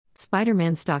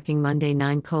Spider-Man stalking Monday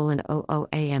 9:00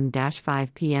 a.m.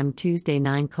 5 p.m. Tuesday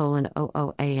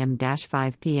 9:00 a.m.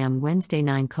 5 p.m. Wednesday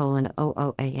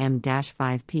 9:00 a.m.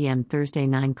 5 p.m. Thursday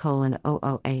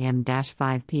 9:00 a.m.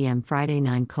 5 p.m. Friday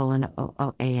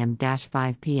 9:00 a.m.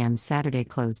 5 p.m. Saturday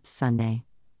closed Sunday.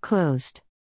 Closed.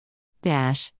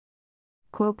 Dash.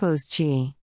 Quo post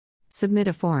Chi. Submit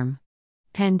a form.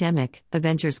 Pandemic,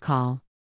 Avengers Call.